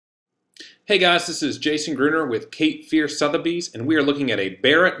Hey guys, this is Jason Gruner with Cape Fear Sotheby's, and we are looking at a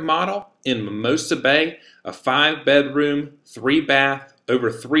Barrett model in Mimosa Bay, a 5-bedroom, 3-bath,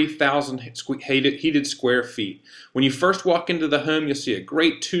 over 3,000 heated square feet. When you first walk into the home, you'll see a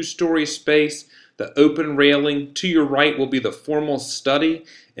great 2-story space, the open railing. To your right will be the formal study,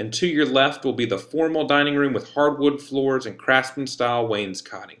 and to your left will be the formal dining room with hardwood floors and craftsman-style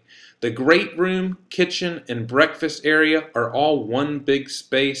wainscoting. The great room, kitchen, and breakfast area are all one big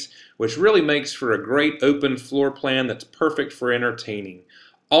space, which really makes for a great open floor plan that's perfect for entertaining.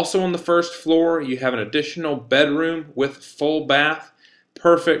 Also on the first floor, you have an additional bedroom with full bath,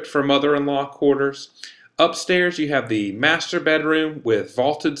 perfect for mother-in-law quarters. Upstairs, you have the master bedroom with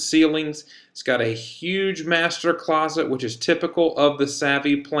vaulted ceilings. It's got a huge master closet, which is typical of the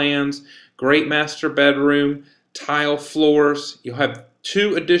Savvy plans. Great master bedroom, tile floors. You'll have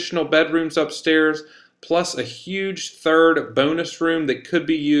 2 additional bedrooms upstairs, plus a huge 3rd bonus room that could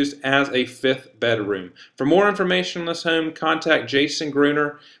be used as a 5th bedroom. For more information on this home, contact Jason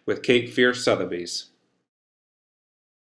Gruner with Cape Fear Sotheby's.